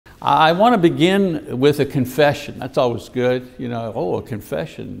I want to begin with a confession. That's always good. You know, oh, a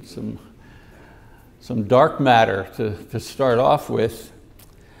confession, some dark matter to start off with.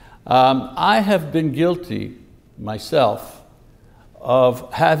 I have been guilty myself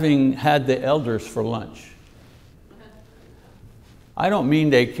of having had the elders for lunch. I don't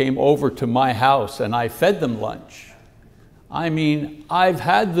mean they came over to my house and I fed them lunch. I mean, I've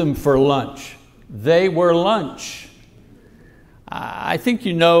had them for lunch. They were lunch. I think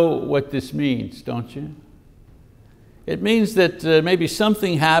you know what this means, don't you? It means that maybe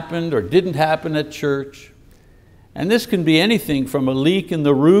something happened or didn't happen at church. And this can be anything from a leak in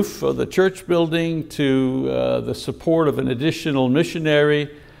the roof of the church building to the support of an additional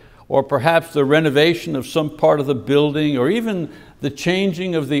missionary, or perhaps the renovation of some part of the building, or even the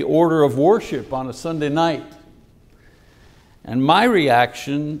changing of the order of worship on a Sunday night. And my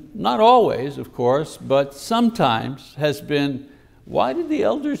reaction, not always of course, but sometimes has been, why did the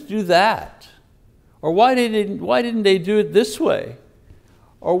elders do that? Or why didn't they do it this way?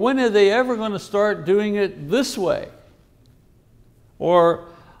 Or when are they ever going to start doing it this way? Or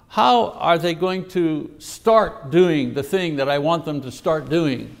how are they going to start doing the thing that I want them to start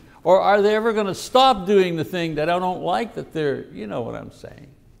doing? Or are they ever going to stop doing the thing that I don't like that they're, you know what I'm saying.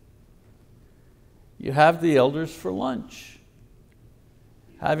 You have the elders for lunch.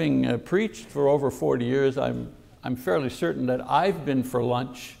 Having preached for over 40 years, I'm fairly certain that I've been for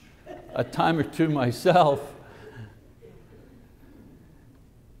lunch a time or two myself.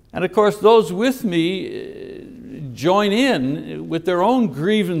 And of course, those with me join in with their own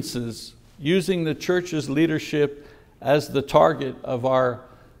grievances, using the church's leadership as the target of our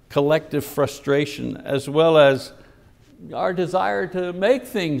collective frustration, as well as our desire to make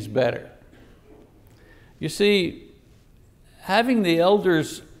things better. You see, having the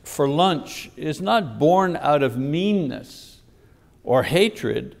elders for lunch is not born out of meanness or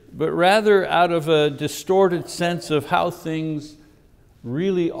hatred, but rather out of a distorted sense of how things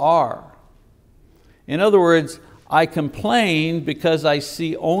really are. In other words, I complain because I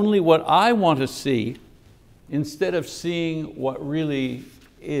see only what I want to see instead of seeing what really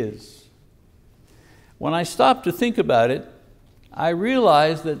is. When I stop to think about it, I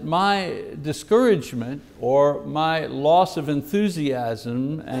realize that my discouragement or my loss of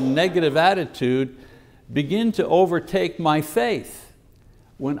enthusiasm and negative attitude begin to overtake my faith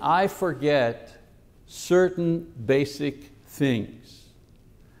when I forget certain basic things.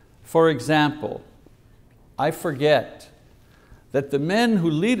 For example, I forget that the men who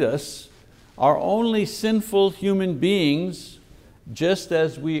lead us are only sinful human beings, just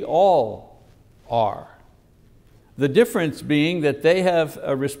as we all are. The difference being that they have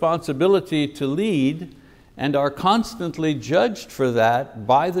a responsibility to lead and are constantly judged for that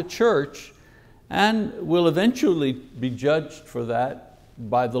by the church, and will eventually be judged for that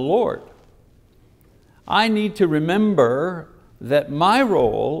by the Lord. I need to remember that my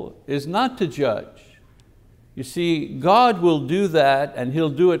role is not to judge. You see, God will do that, and He'll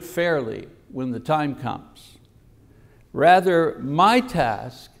do it fairly when the time comes. Rather, my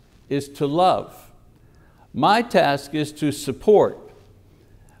task is to love. My task is to support.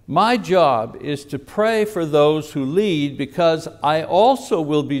 My job is to pray for those who lead, because I also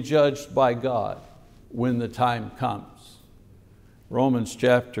will be judged by God when the time comes. Romans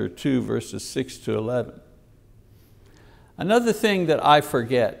chapter 2, verses 6 to 11. Another thing that I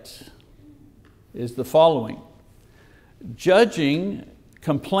forget is the following: judging,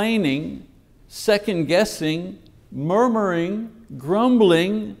 complaining, second-guessing, murmuring,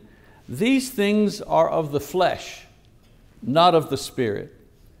 grumbling, these things are of the flesh, not of the Spirit.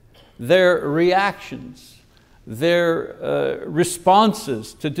 They're reactions, they're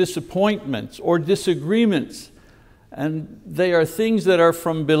responses to disappointments or disagreements, and they are things that are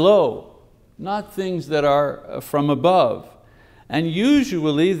from below, not things that are from above. And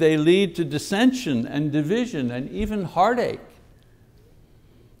usually they lead to dissension and division and even heartache.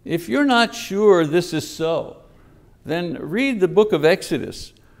 If you're not sure this is so, then read the book of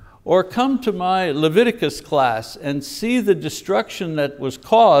Exodus, or come to my Leviticus class and see the destruction that was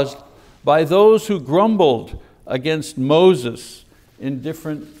caused by those who grumbled against Moses in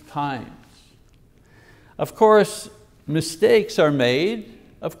different times. Of course, mistakes are made.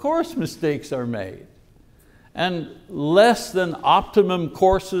 Of course, mistakes are made. And less than optimum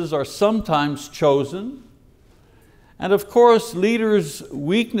courses are sometimes chosen. And of course, leaders'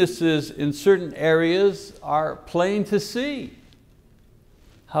 weaknesses in certain areas are plain to see.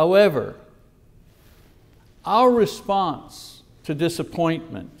 However, our response to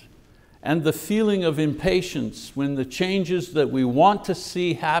disappointment and the feeling of impatience when the changes that we want to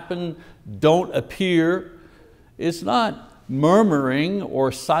see happen don't appear is not murmuring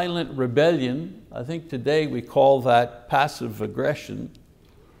or silent rebellion. I think today we call that passive aggression.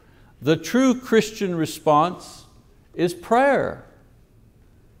 The true Christian response is prayer.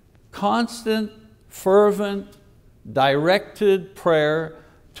 Constant, fervent, directed prayer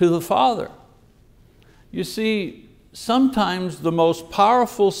to the Father. You see, sometimes the most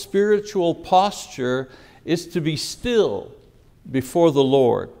powerful spiritual posture is to be still before the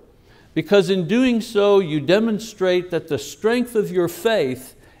Lord, because in doing so you demonstrate that the strength of your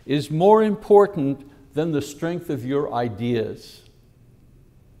faith is more important than the strength of your ideas.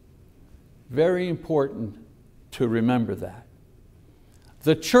 Very important to remember that.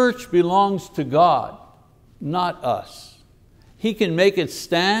 The church belongs to God, not us. He can make it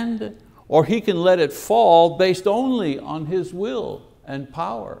stand or He can let it fall based only on His will and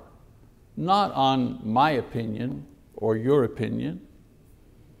power, not on my opinion or your opinion.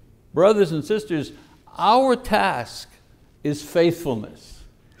 Brothers and sisters, our task is faithfulness.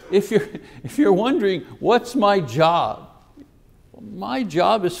 If you're wondering, what's my job? My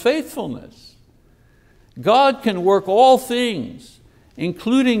job is faithfulness. God can work all things,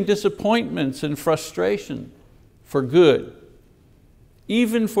 including disappointments and frustration, for good,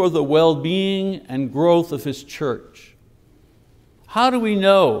 even for the well-being and growth of His church. How do we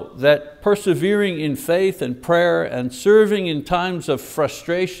know that persevering in faith and prayer and serving in times of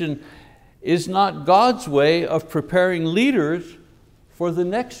frustration is not God's way of preparing leaders for the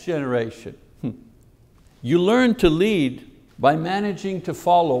next generation? You learn to lead by managing to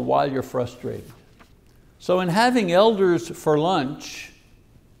follow while you're frustrated. So in having elders for lunch,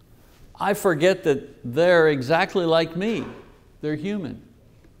 I forget that they're exactly like me. They're human.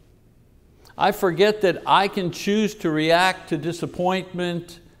 I forget that I can choose to react to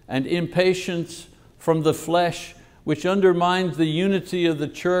disappointment and impatience from the flesh, which undermines the unity of the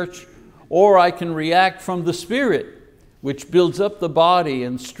church, or I can react from the Spirit, which builds up the body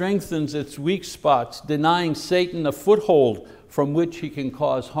and strengthens its weak spots, denying Satan a foothold from which he can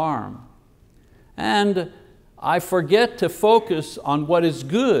cause harm. And I forget to focus on what is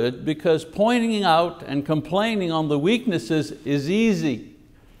good, because pointing out and complaining on the weaknesses is easy.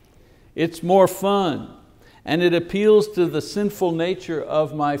 It's more fun, and it appeals to the sinful nature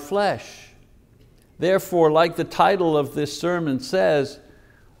of my flesh. Therefore, like the title of this sermon says,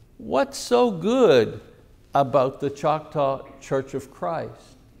 what's so good about the Choctaw Church of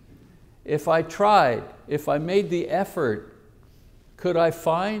Christ? If I tried, if I made the effort, could I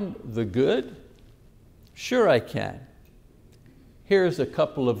find the good? Sure I can. Here's a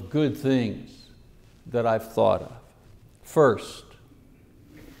couple of good things that I've thought of. First,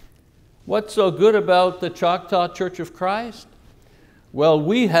 what's so good about the Choctaw Church of Christ? Well,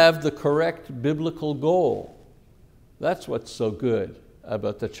 we have the correct biblical goal. That's what's so good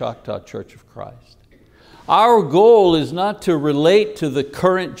about the Choctaw Church of Christ. Our goal is not to relate to the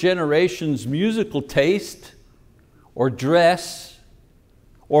current generation's musical taste or dress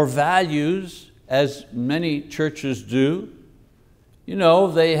or values, as many churches do. You know,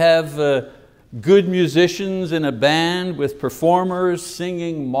 they have good musicians in a band with performers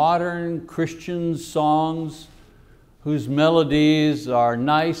singing modern Christian songs whose melodies are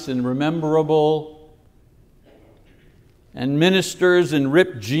nice and memorable, and ministers in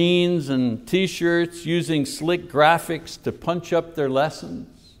ripped jeans and t-shirts using slick graphics to punch up their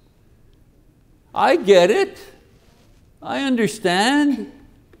lessons. I get it. I understand.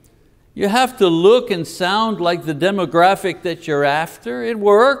 You have to look and sound like the demographic that you're after. It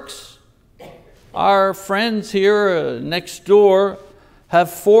works. Our friends here next door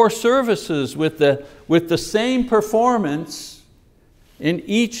have 4 services with the same performance in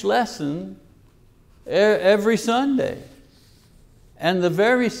each lesson every Sunday. And the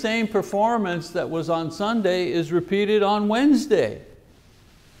very same performance that was on Sunday is repeated on Wednesday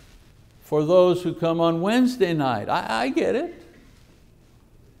for those who come on Wednesday night. I get it.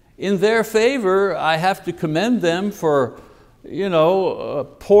 In their favor, I have to commend them for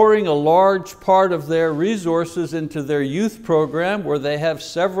pouring a large part of their resources into their youth program, where they have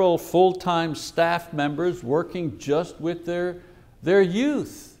several full-time staff members working just with their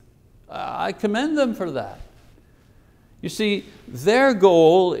youth. I commend them for that. You see, their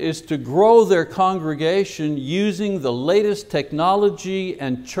goal is to grow their congregation using the latest technology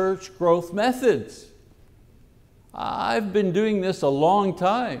and church growth methods. I've been doing this a long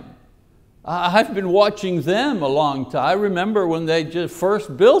time. I've been watching them a long time. I remember when they just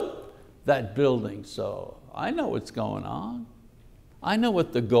first built that building, so I know what's going on. I know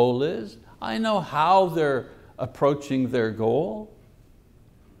what the goal is. I know how they're approaching their goal.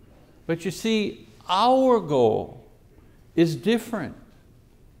 But you see, our goal is different.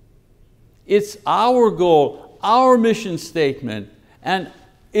 It's our goal, our mission statement, and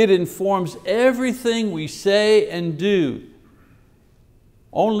it informs everything we say and do.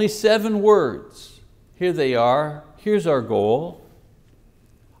 Only 7 words. Here they are. Here's our goal.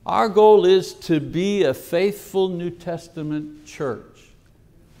 Our goal is to be a faithful New Testament church.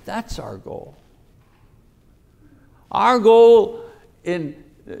 That's our goal. Our goal in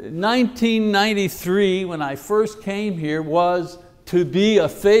 1993, when I first came here, was to be a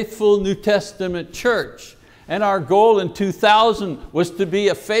faithful New Testament church. And our goal in 2000 was to be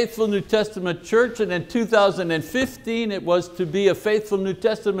a faithful New Testament church, and in 2015 it was to be a faithful New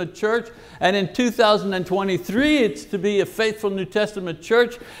Testament church, and in 2023 it's to be a faithful New Testament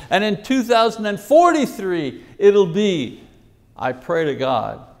church, and in 2043 it'll be, I pray to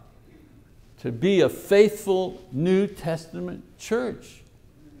God, to be a faithful New Testament church,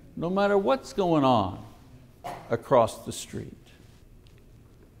 no matter what's going on across the street.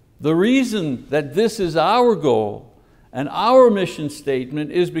 The reason that this is our goal and our mission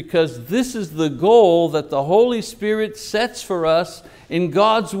statement is because this is the goal that the Holy Spirit sets for us in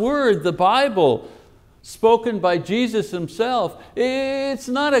God's word, the Bible, spoken by Jesus Himself. It's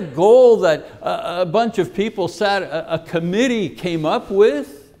not a goal that a bunch of people a committee came up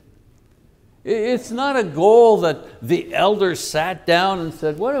with. It's not a goal that the elders sat down and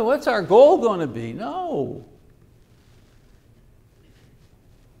said, what's our goal going to be? No.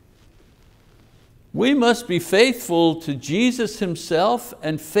 We must be faithful to Jesus Himself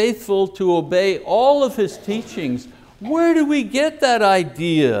and faithful to obey all of His teachings. Where do we get that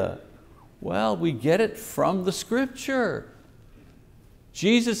idea? Well, we get it from the Scripture.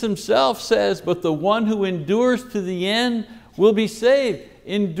 Jesus Himself says, but the one who endures to the end will be saved.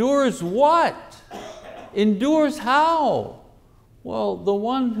 Endures what? Endures how? Well, the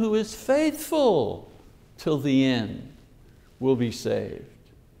one who is faithful till the end will be saved.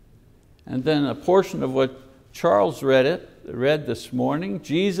 And then a portion of what Charles read this morning,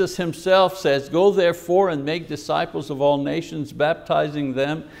 Jesus Himself says, go therefore and make disciples of all nations, baptizing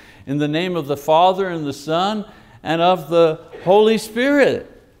them in the name of the Father and the Son and of the Holy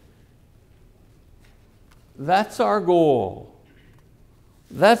Spirit. That's our goal.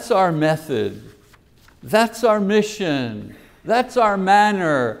 That's our method. That's our mission. That's our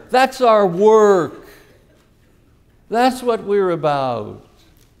manner. That's our work. That's what we're about.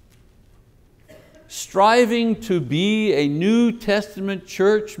 Striving to be a New Testament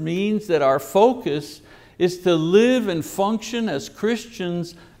church means that our focus is to live and function as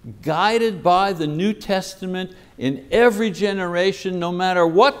Christians guided by the New Testament in every generation, no matter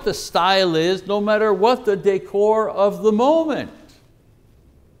what the style is, no matter what the decor of the moment.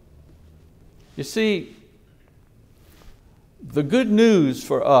 You see, the good news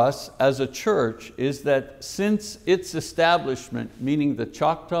for us as a church is that since its establishment, meaning the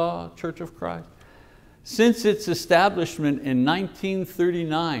Choctaw Church of Christ, since its establishment in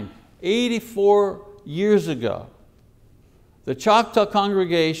 1939, 84 years ago, the Choctaw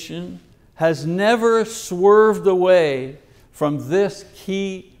congregation has never swerved away from this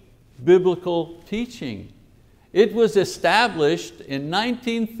key biblical teaching. It was established in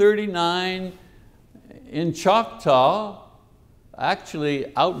 1939 in Choctaw,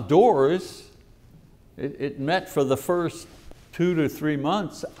 actually outdoors. It met for the first 2 to 3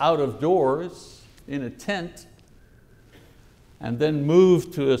 months out of doors in a tent, and then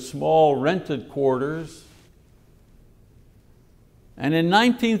moved to a small rented quarters. And in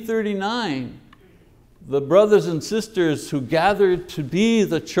 1939, the brothers and sisters who gathered to be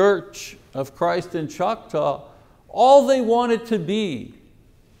the Church of Christ in Choctaw, all they wanted to be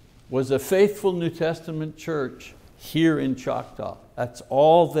was a faithful New Testament church here in Choctaw. That's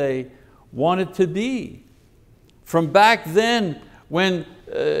all they wanted to be. From back then, when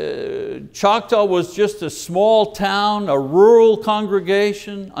Choctaw was just a small town, a rural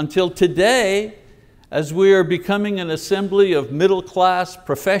congregation, until today, as we are becoming an assembly of middle-class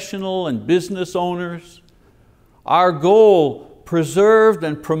professional and business owners, our goal, preserved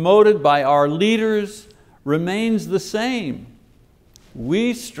and promoted by our leaders, remains the same.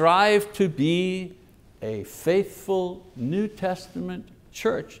 We strive to be a faithful New Testament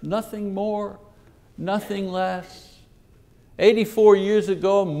church, nothing more, nothing less. 84 years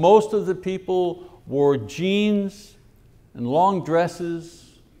ago, most of the people wore jeans and long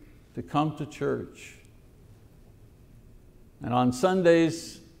dresses to come to church. And on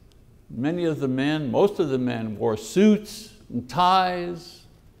Sundays, most of the men wore suits and ties.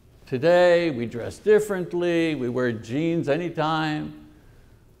 Today, we dress differently. We wear jeans anytime.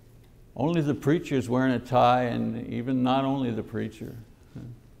 Only the preacher's wearing a tie, and even not only the preacher.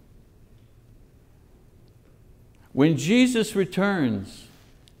 When Jesus returns,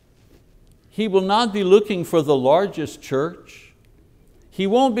 He will not be looking for the largest church. He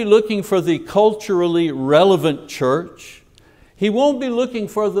won't be looking for the culturally relevant church. He won't be looking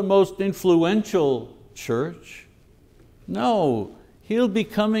for the most influential church. No, He'll be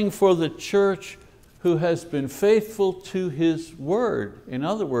coming for the church who has been faithful to His word. In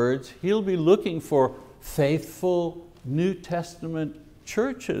other words, He'll be looking for faithful New Testament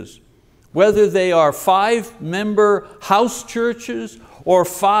churches. Whether they are 5-member house churches or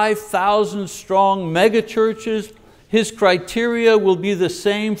 5,000 strong mega churches, His criteria will be the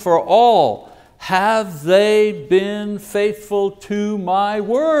same for all. Have they been faithful to my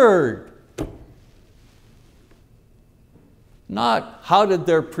word? Not how did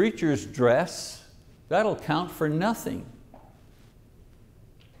their preachers dress? That'll count for nothing.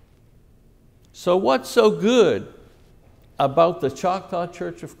 So what's so good about the Choctaw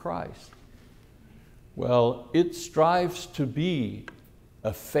Church of Christ? Well, it strives to be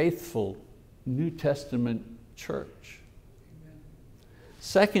a faithful New Testament church.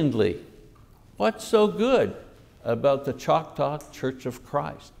 Secondly, what's so good about the Choctaw Church of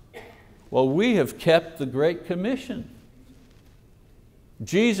Christ? Well, we have kept the Great Commission.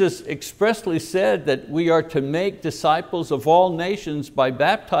 Jesus expressly said that we are to make disciples of all nations by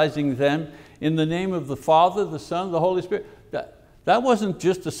baptizing them in the name of the Father, the Son, the Holy Spirit. That wasn't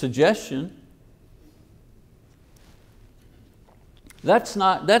just a suggestion. That's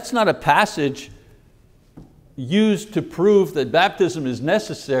not a passage used to prove that baptism is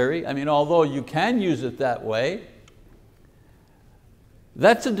necessary. I mean, although you can use it that way.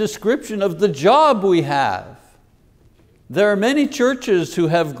 That's a description of the job we have. There are many churches who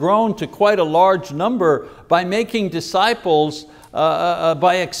have grown to quite a large number by making disciples,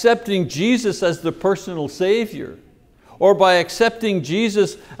 by accepting Jesus as the personal Savior, or by accepting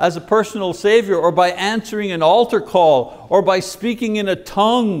Jesus as a personal Savior, or by answering an altar call, or by speaking in a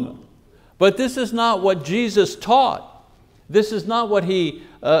tongue. But this is not what Jesus taught. This is not what He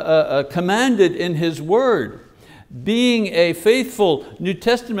commanded in His word. Being a faithful New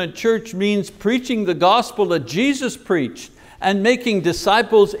Testament church means preaching the gospel that Jesus preached and making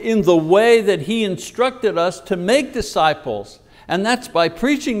disciples in the way that He instructed us to make disciples. And that's by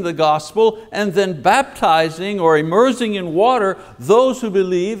preaching the gospel and then baptizing or immersing in water those who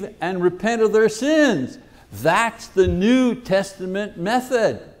believe and repent of their sins. That's the New Testament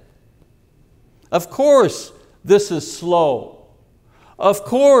method. Of course, this is slow. Of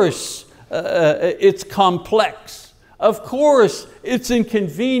course, it's complex. Of course, it's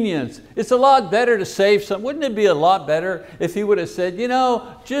inconvenience. It's a lot better to save some. Wouldn't it be a lot better if He would have said,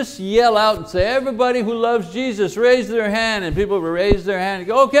 just yell out and say, everybody who loves Jesus, raise their hand, and people would raise their hand and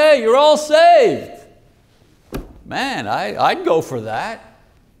go, okay, you're all saved. Man, I'd go for that.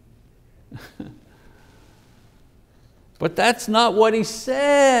 But that's not what He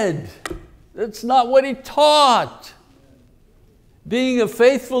said. That's not what He taught. Being a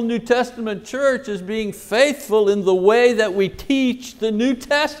faithful New Testament church is being faithful in the way that we teach the New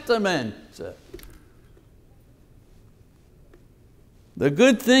Testament. The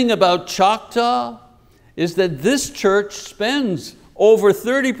good thing about Choctaw is that this church spends over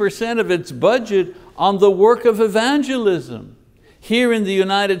 30% of its budget on the work of evangelism here in the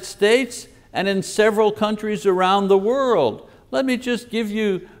United States and in several countries around the world. Let me just give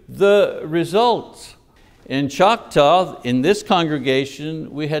you the results. In Choctaw, in this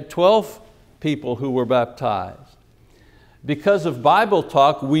congregation, we had 12 people who were baptized. Because of Bible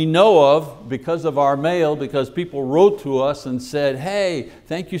Talk, we know of, because of our mail, because people wrote to us and said, hey,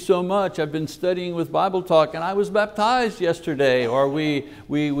 thank you so much, I've been studying with Bible Talk and I was baptized yesterday. Or we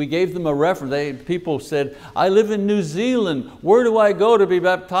gave them a reference. People said, I live in New Zealand, where do I go to be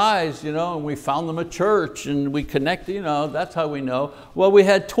baptized? And we found them a church and we connected, that's how we know. Well, we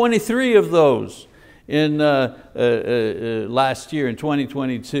had 23 of those in last year, in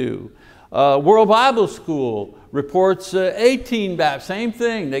 2022. World Bible School reports 18 baptisms, same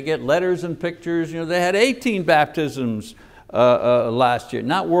thing. They get letters and pictures. They had 18 baptisms last year.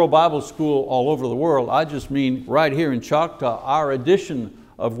 Not World Bible School all over the world. I just mean right here in Choctaw, our edition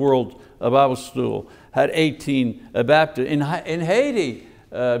of World Bible School had 18 baptisms. In Haiti,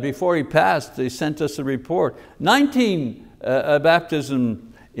 before he passed, they sent us a report. 19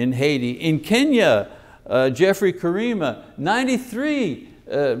 baptisms in Haiti. In Kenya, Jeffrey Karima, 93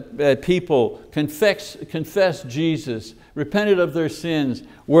 people confessed Jesus, repented of their sins,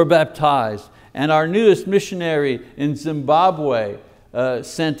 were baptized. And our newest missionary in Zimbabwe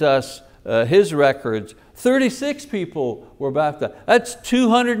sent us his records. 36 people were baptized. That's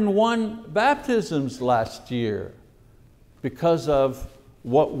 201 baptisms last year because of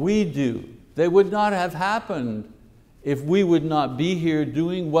what we do. They would not have happened if we would not be here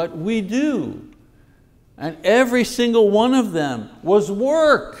doing what we do. And every single one of them was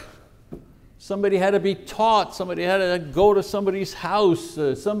work. Somebody had to be taught, somebody had to go to somebody's house,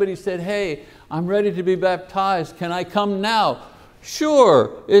 somebody said, hey, I'm ready to be baptized, can I come now?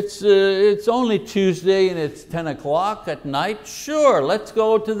 Sure, it's only Tuesday and it's 10 o'clock at night. Sure, let's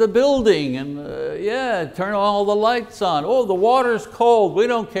go to the building and yeah, turn all the lights on. Oh, the water's cold, we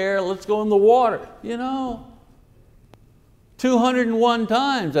don't care, let's go in the water. You know, 201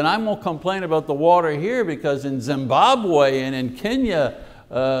 times, and I won't complain about the water here because in Zimbabwe and in Kenya,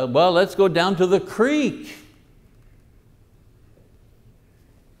 well, let's go down to the creek.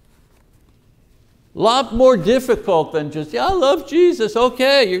 A lot more difficult than just, yeah, I love Jesus,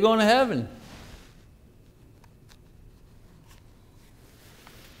 okay, you're going to heaven.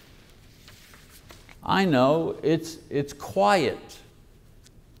 I know it's quiet,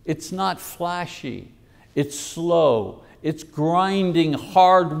 it's not flashy, it's slow, it's grinding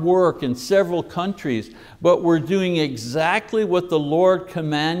hard work in several countries, but we're doing exactly what the Lord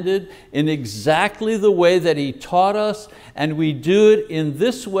commanded in exactly the way that He taught us, and we do it in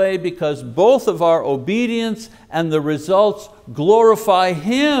this way because both of our obedience and the results glorify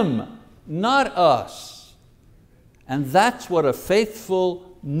Him, not us. And that's what a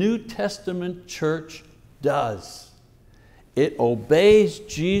faithful New Testament church does. It obeys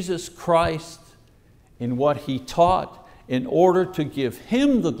Jesus Christ in what He taught in order to give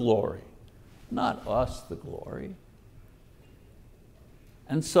Him the glory, not us the glory.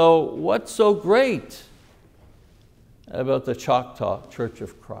 And so what's so great about the Choctaw Church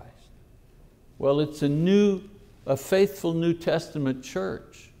of Christ? Well, it's a faithful New Testament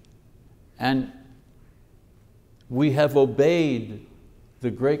church, and we have obeyed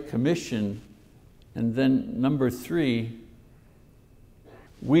the Great Commission. And then number 3,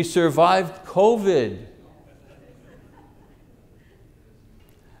 we survived COVID.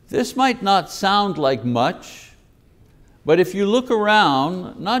 This might not sound like much, but if you look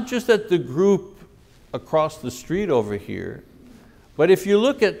around, not just at the group across the street over here, but if you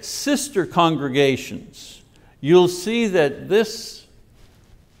look at sister congregations, you'll see that this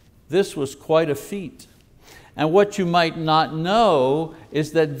was quite a feat. And what you might not know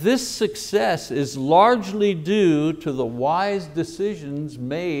is that this success is largely due to the wise decisions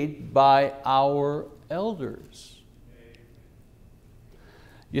made by our elders.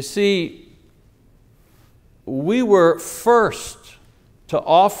 You see, we were first to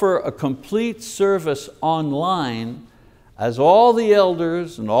offer a complete service online, as all the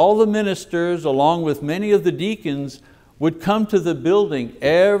elders and all the ministers, along with many of the deacons, would come to the building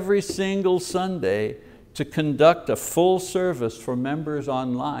every single Sunday to conduct a full service for members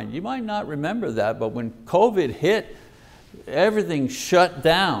online. You might not remember that, but when COVID hit, everything shut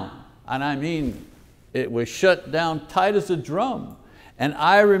down. And I mean, it was shut down tight as a drum. And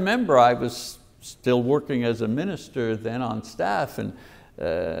I remember I was still working as a minister then on staff, and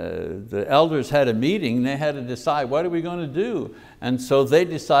the elders had a meeting. They had to decide, what are we going to do? And so they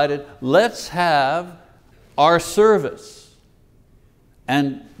decided, let's have our service.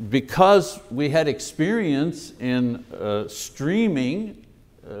 And because we had experience in streaming,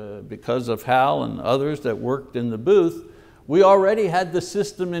 because of Hal and others that worked in the booth, we already had the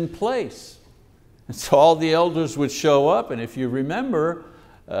system in place. And so all the elders would show up, and if you remember,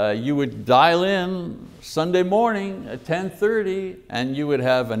 you would dial in Sunday morning at 10:30, and you would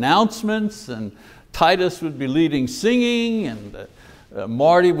have announcements, and Titus would be leading singing, and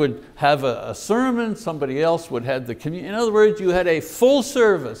Marty would have a sermon, somebody else would have the communion. In other words, you had a full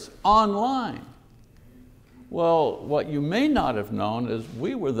service online. Well, what you may not have known is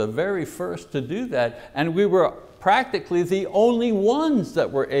we were the very first to do that, and we were practically the only ones that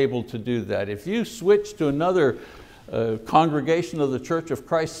were able to do that. If you switch to another congregation of the Church of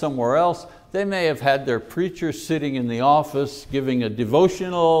Christ somewhere else, they may have had their preacher sitting in the office giving a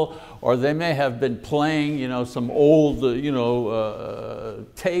devotional, or they may have been playing some old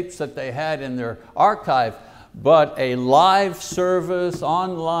tapes that they had in their archive. But a live service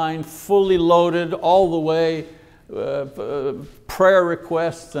online, fully loaded all the way, prayer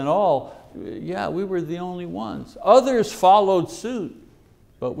requests and all, yeah, we were the only ones. Others followed suit,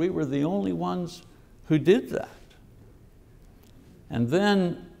 but we were the only ones who did that. And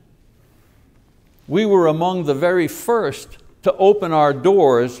then we were among the very first to open our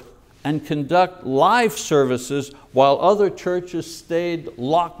doors and conduct live services while other churches stayed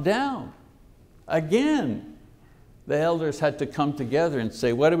locked down. Again, the elders had to come together and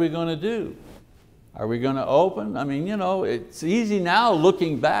say, what are we going to do? Are we going to open? I mean, it's easy now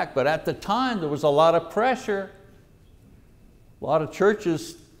looking back, but at the time there was a lot of pressure. A lot of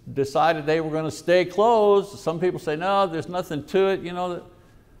churches decided they were going to stay closed. Some people say, no, there's nothing to it. You know.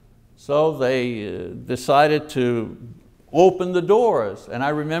 So they decided to open the doors. And I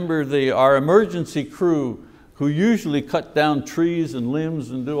remember our emergency crew, who usually cut down trees and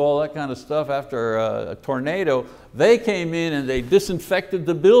limbs and do all that kind of stuff after a tornado, they came in and they disinfected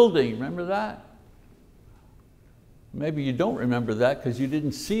the building. Remember that? Maybe you don't remember that because you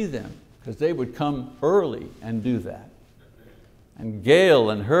didn't see them, because they would come early and do that. And Gail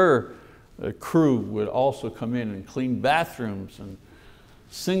and her crew would also come in and clean bathrooms and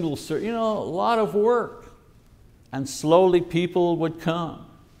single serve, you know, a lot of work. And slowly people would come.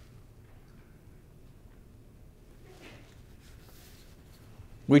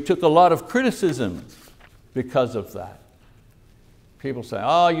 We took a lot of criticism because of that. People say,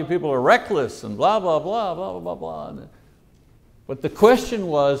 oh, you people are reckless and blah, blah, blah, blah, blah, blah. But the question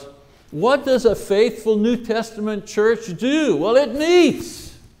was, what does a faithful New Testament church do? Well, it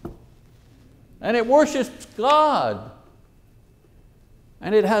meets and it worships God.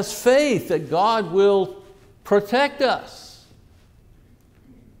 And it has faith that God will protect us.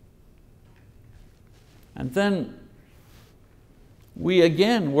 And then we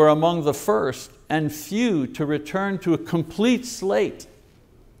again were among the first and few to return to a complete slate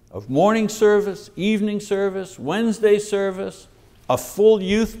of morning service, evening service, Wednesday service, a full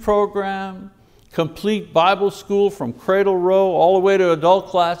youth program, complete Bible school from cradle row all the way to adult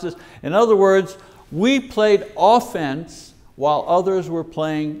classes. In other words, we played offense while others were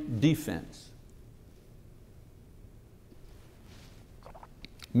playing defense.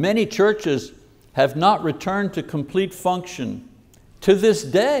 Many churches have not returned to complete function to this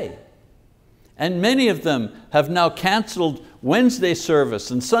day. And many of them have now canceled Wednesday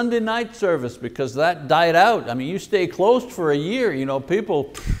service and Sunday night service because that died out. I mean, you stay closed for a year, you know,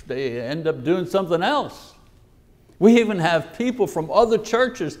 people, they end up doing something else. We even have people from other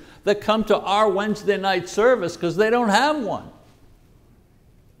churches that come to our Wednesday night service because they don't have one.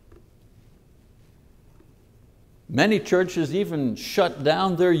 Many churches even shut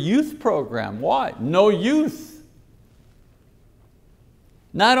down their youth program. Why? No youth.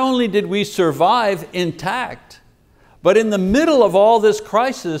 Not only did we survive intact, but in the middle of all this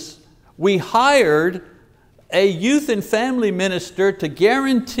crisis, we hired a youth and family minister to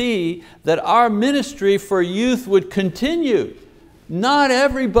guarantee that our ministry for youth would continue. Not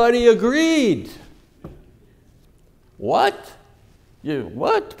everybody agreed. What?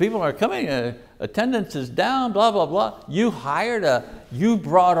 What? People are coming, attendance is down, blah, blah, blah. You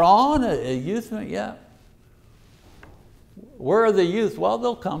brought on a youth, yeah. Where are the youth? Well,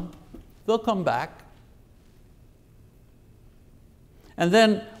 they'll come back. And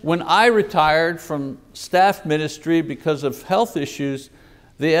then when I retired from staff ministry because of health issues,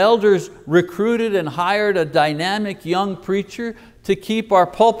 the elders recruited and hired a dynamic young preacher to keep our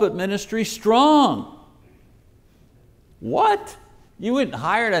pulpit ministry strong. What? You went and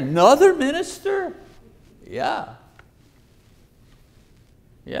hired another minister? Yeah.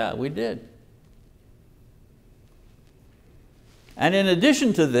 Yeah, we did. And in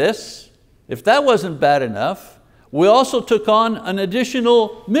addition to this, if that wasn't bad enough, we also took on an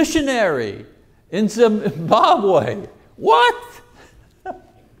additional missionary in Zimbabwe. What?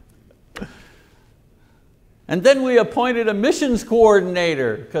 And then we appointed a missions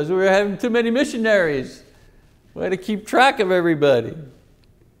coordinator because we were having too many missionaries. We had to keep track of everybody.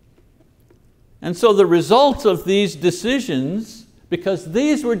 And so the results of these decisions, because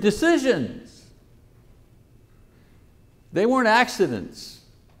these were decisions, they weren't accidents.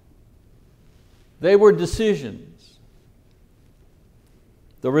 They were decisions.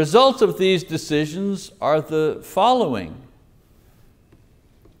 The results of these decisions are the following.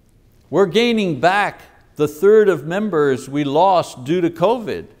 We're gaining back the third of members we lost due to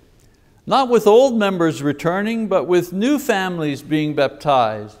COVID. Not with old members returning, but with new families being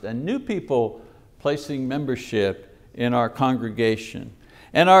baptized and new people placing membership in our congregation.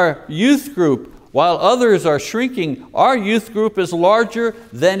 And our youth group, while others are shrinking, our youth group is larger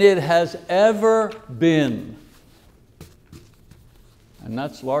than it has ever been. And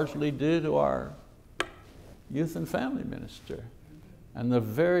that's largely due to our youth and family minister and the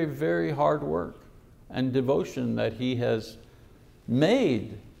very, very hard work and devotion that he has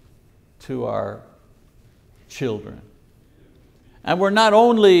made to our children. And we're not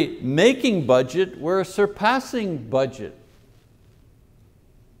only making budget, we're surpassing budget.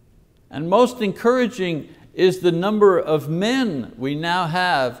 And most encouraging is the number of men we now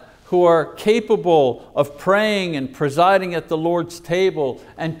have who are capable of praying and presiding at the Lord's table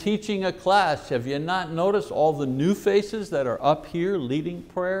and teaching a class. Have you not noticed all the new faces that are up here leading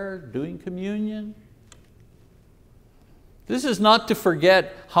prayer, doing communion? This is not to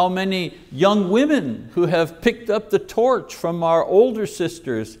forget how many young women who have picked up the torch from our older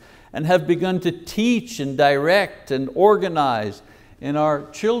sisters and have begun to teach and direct and organize in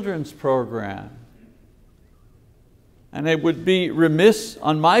our children's program. And it would be remiss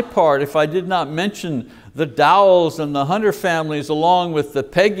on my part if I did not mention the Dowells and the Hunter families, along with the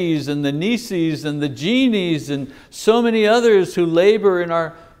Peggies and the Nieces and the Jeannies and so many others who labor in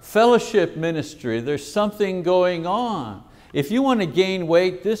our fellowship ministry. There's something going on. If you want to gain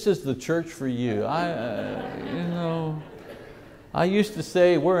weight, this is the church for you. I used to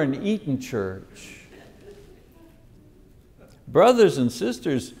say we're an eating church. Brothers and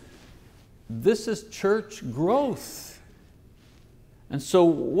sisters, this is church growth. And so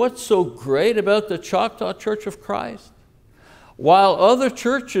what's so great about the Choctaw Church of Christ? While other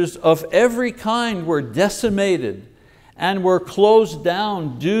churches of every kind were decimated and were closed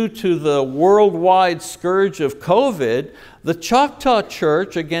down due to the worldwide scourge of COVID, the Choctaw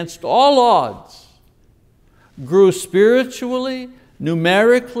Church, against all odds, grew spiritually,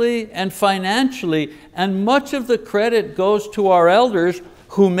 numerically, and financially, and much of the credit goes to our elders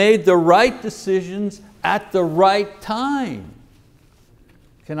who made the right decisions at the right time.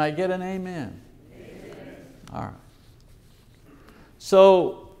 Can I get an amen? Amen. All right.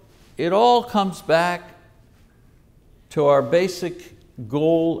 So it all comes back to our basic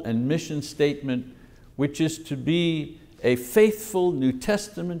goal and mission statement, which is to be a faithful New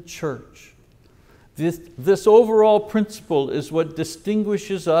Testament church. This overall principle is what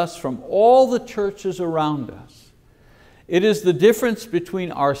distinguishes us from all the churches around us. It is the difference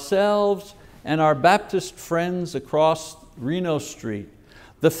between ourselves and our Baptist friends across Reno Street.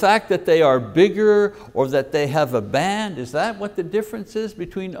 The fact that they are bigger or that they have a band, is that what the difference is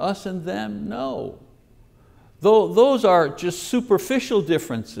between us and them? No. Those are just superficial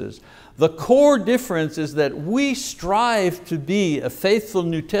differences. The core difference is that we strive to be a faithful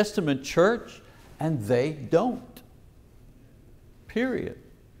New Testament church and they don't. Period.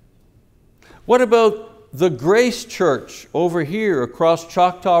 What about the Grace Church over here across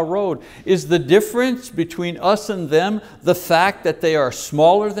Choctaw Road? Is the difference between us and them the fact that they are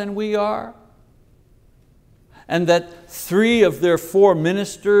smaller than we are? And that 3 of their 4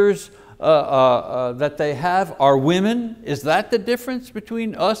 ministers that they have are women? Is that the difference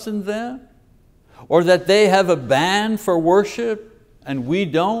between us and them? Or that they have a band for worship and we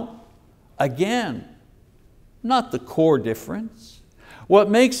don't? Again, not the core difference. What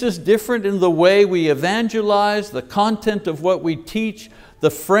makes us different in the way we evangelize, the content of what we teach, the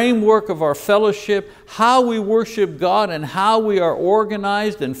framework of our fellowship, how we worship God, and how we are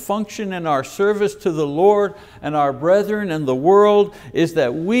organized and function in our service to the Lord and our brethren and the world, is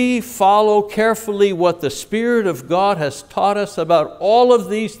that we follow carefully what the Spirit of God has taught us about all of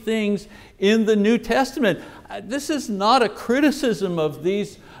these things in the New Testament. This is not a criticism of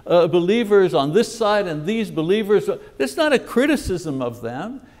these believers on this side and these believers. It's not a criticism of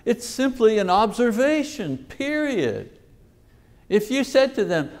them. It's simply an observation, period. If you said to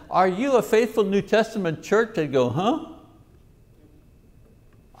them, are you a faithful New Testament church? They'd go, huh?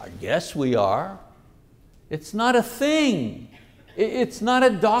 I guess we are. It's not a thing. It's not a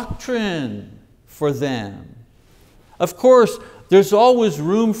doctrine for them. Of course, there's always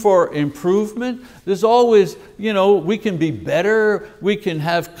room for improvement. There's always, we can be better. We can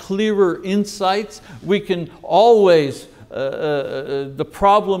have clearer insights. We can always, the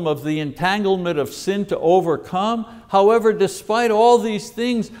problem of the entanglement of sin to overcome. However, despite all these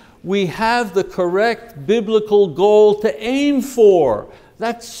things, we have the correct biblical goal to aim for.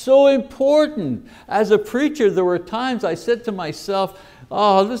 That's so important. As a preacher, there were times I said to myself,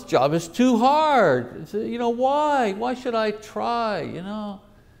 oh, this job is too hard. Why? Why should I try?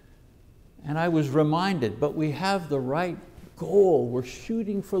 And I was reminded, but we have the right goal. We're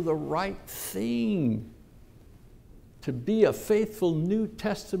shooting for the right thing. To be a faithful New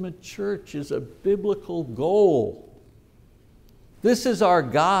Testament church is a biblical goal. This is our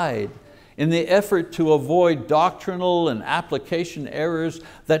guide in the effort to avoid doctrinal and application errors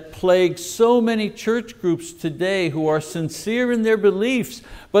that plague so many church groups today who are sincere in their beliefs,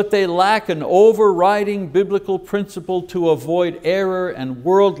 but they lack an overriding biblical principle to avoid error and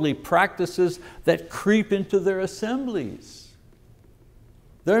worldly practices that creep into their assemblies.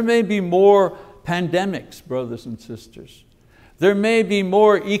 There may be more pandemics, brothers and sisters. There may be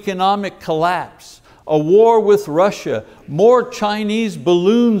more economic collapse, a war with Russia, more Chinese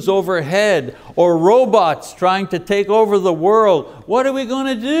balloons overhead, or robots trying to take over the world. What are we going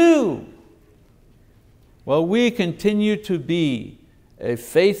to do? Well, we continue to be a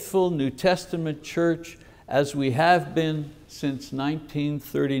faithful New Testament church as we have been since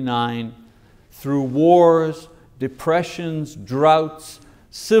 1939, through wars, depressions, droughts,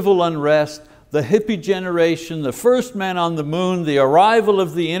 civil unrest, the hippie generation, the first man on the moon, the arrival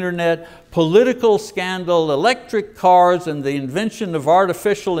of the internet, political scandal, electric cars, and the invention of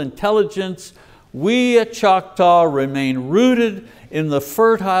artificial intelligence, we at Choctaw remain rooted in the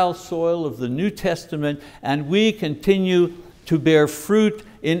fertile soil of the New Testament, and we continue to bear fruit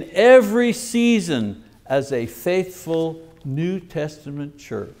in every season as a faithful New Testament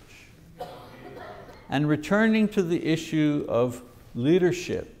church. And returning to the issue of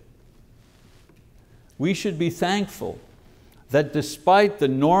leadership, we should be thankful that despite the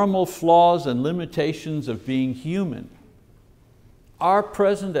normal flaws and limitations of being human, our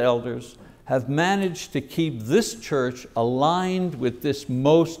present elders have managed to keep this church aligned with this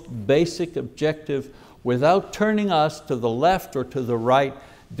most basic objective without turning us to the left or to the right,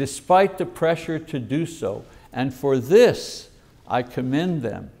 despite the pressure to do so. And for this, I commend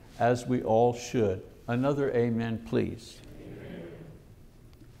them, as we all should. Another amen, please. Amen.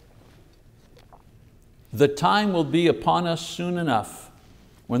 The time will be upon us soon enough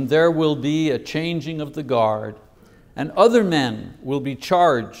when there will be a changing of the guard, and other men will be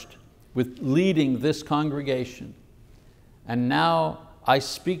charged with leading this congregation. And now I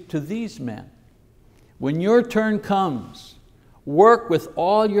speak to these men. When your turn comes, work with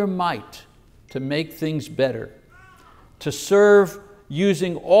all your might to make things better, to serve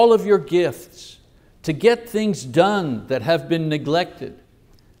using all of your gifts, to get things done that have been neglected.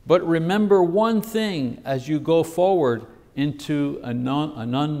 But remember one thing as you go forward into an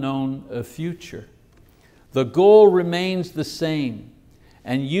unknown future. The goal remains the same,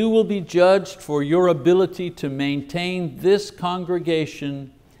 and you will be judged for your ability to maintain this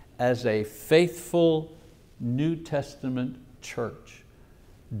congregation as a faithful New Testament church.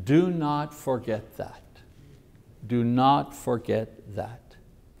 Do not forget that. Do not forget that.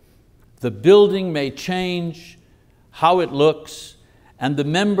 The building may change, how it looks, and the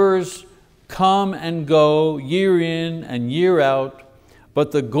members come and go year in and year out,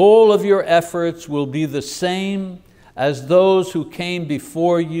 but the goal of your efforts will be the same as those who came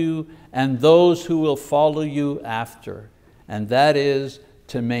before you and those who will follow you after, and that is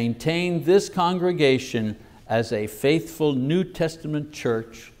to maintain this congregation as a faithful New Testament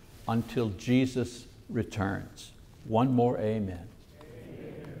church until Jesus returns. One more amen.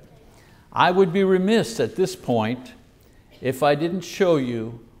 Amen. I would be remiss at this point if I didn't show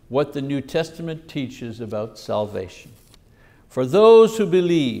you what the New Testament teaches about salvation. For those who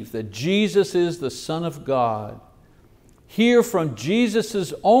believe that Jesus is the Son of God, hear from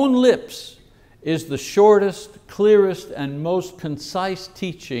Jesus' own lips is the shortest, clearest, and most concise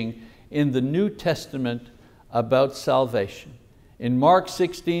teaching in the New Testament about salvation. In Mark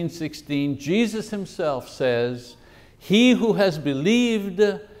 16:16, Jesus himself says, "He who has believed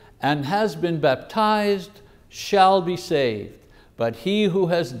and has been baptized shall be saved, but he who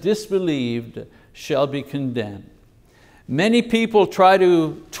has disbelieved shall be condemned." Many people try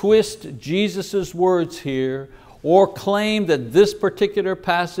to twist Jesus' words here or claim that this particular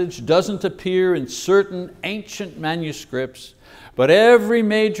passage doesn't appear in certain ancient manuscripts, but every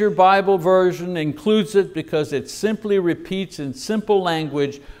major Bible version includes it because it simply repeats in simple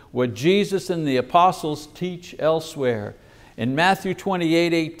language what Jesus and the apostles teach elsewhere. In Matthew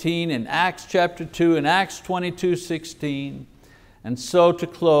 28:18, in Acts chapter 2, in Acts 22:16. And so to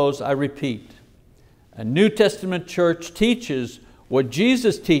close, I repeat, a New Testament church teaches what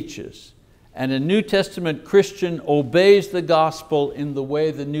Jesus teaches, and a New Testament Christian obeys the gospel in the way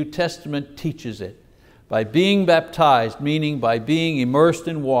the New Testament teaches it, by being baptized, meaning by being immersed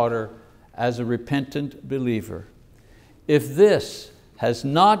in water as a repentant believer. If this has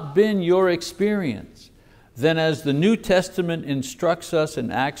not been your experience, then as the New Testament instructs us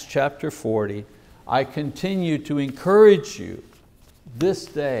in Acts chapter 40, I continue to encourage you this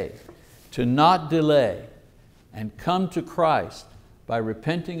day to not delay and come to Christ by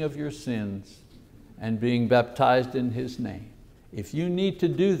repenting of your sins and being baptized in His name. If you need to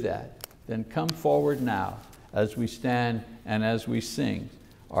do that, then come forward now as we stand and as we sing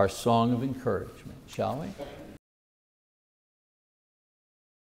our song of encouragement, shall we?